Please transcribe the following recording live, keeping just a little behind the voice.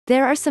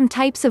There are some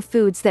types of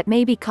foods that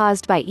may be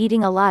caused by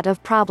eating a lot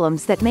of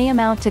problems that may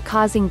amount to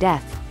causing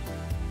death.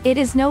 It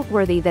is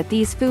noteworthy that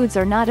these foods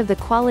are not of the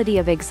quality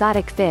of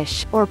exotic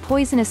fish, or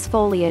poisonous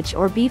foliage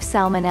or beef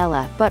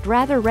salmonella, but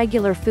rather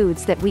regular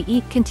foods that we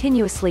eat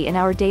continuously in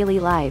our daily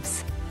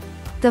lives.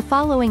 The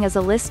following is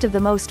a list of the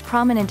most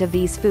prominent of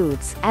these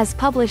foods, as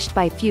published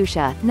by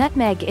Fuchsia.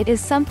 Nutmeg. It is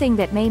something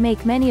that may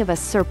make many of us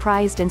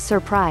surprised,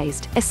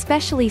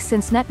 especially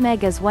since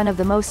nutmeg is one of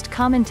the most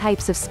common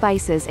types of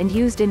spices and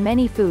used in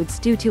many foods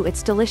due to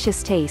its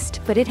delicious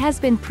taste, but it has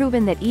been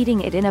proven that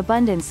eating it in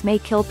abundance may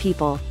kill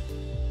people.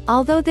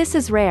 Although this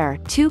is rare,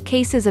 2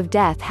 cases of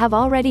death have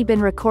already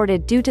been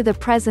recorded due to the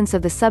presence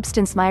of the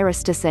substance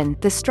myristicin,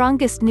 the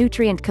strongest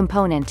nutrient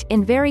component,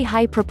 in very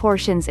high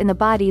proportions in the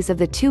bodies of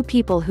the 2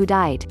 people who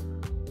died.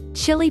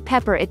 Chili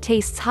pepper. It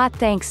tastes hot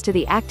thanks to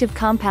the active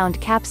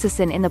compound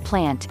capsaicin in the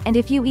plant, and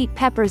if you eat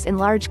peppers in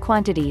large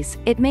quantities,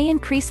 it may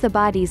increase the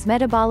body's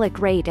metabolic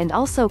rate and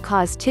also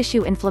cause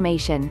tissue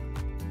inflammation.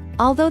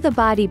 Although the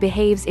body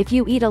behaves if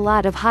you eat a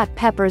lot of hot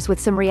peppers with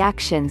some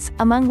reactions,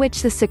 among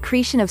which the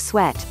secretion of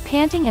sweat,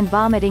 panting and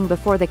vomiting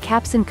before the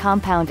capsaicin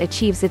compound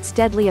achieves its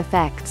deadly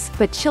effects,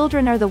 but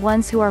children are the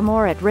ones who are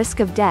more at risk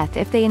of death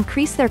if they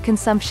increase their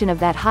consumption of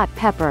that hot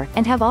pepper,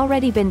 and have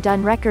already been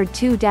done record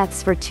 2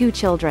 deaths for 2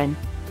 children.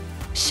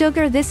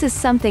 Sugar. This is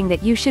something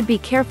that you should be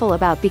careful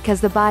about because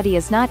the body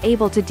is not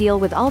able to deal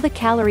with all the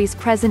calories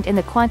present in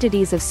the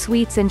quantities of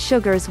sweets and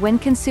sugars when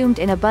consumed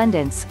in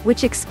abundance,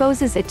 which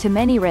exposes it to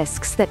many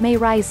risks that may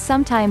rise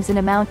sometimes and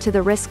amount to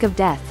the risk of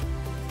death.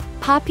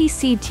 Poppy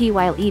seed tea.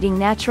 While eating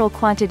natural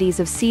quantities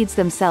of seeds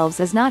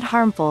themselves is not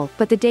harmful,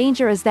 but the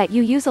danger is that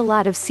you use a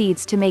lot of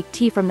seeds to make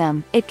tea from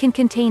them. It can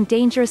contain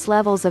dangerous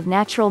levels of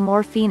natural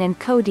morphine and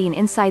codeine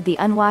inside the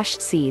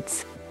unwashed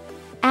seeds.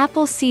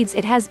 Apple seeds.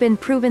 It has been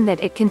proven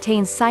that it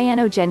contains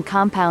cyanogen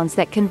compounds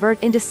that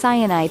convert into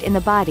cyanide in the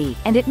body,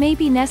 and it may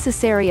be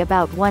necessary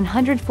about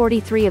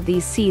 143 of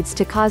these seeds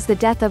to cause the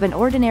death of an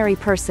ordinary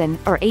person,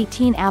 or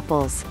 18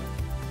 apples.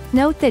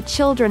 Note that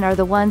children are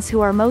the ones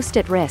who are most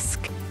at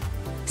risk.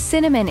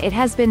 Cinnamon. It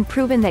has been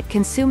proven that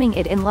consuming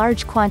it in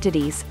large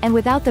quantities, and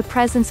without the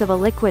presence of a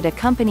liquid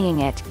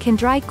accompanying it, can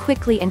dry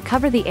quickly and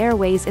cover the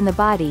airways in the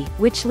body,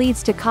 which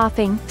leads to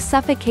coughing,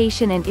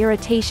 suffocation and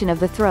irritation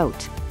of the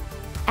throat.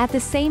 At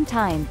the same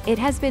time, it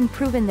has been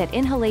proven that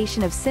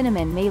inhalation of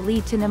cinnamon may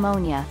lead to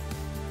pneumonia.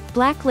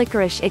 Black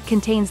licorice. It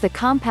contains the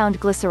compound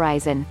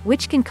glycyrrhizin,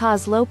 which can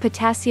cause low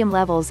potassium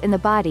levels in the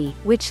body,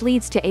 which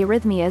leads to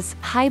arrhythmias,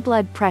 high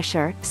blood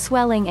pressure,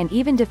 swelling and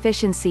even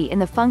deficiency in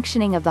the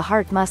functioning of the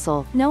heart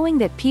muscle. Knowing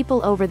that people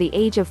over the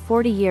age of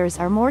 40 years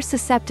are more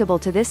susceptible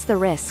to this, the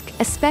risk,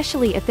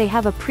 especially if they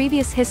have a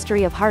previous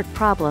history of heart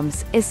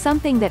problems, is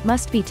something that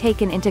must be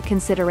taken into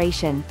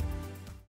consideration.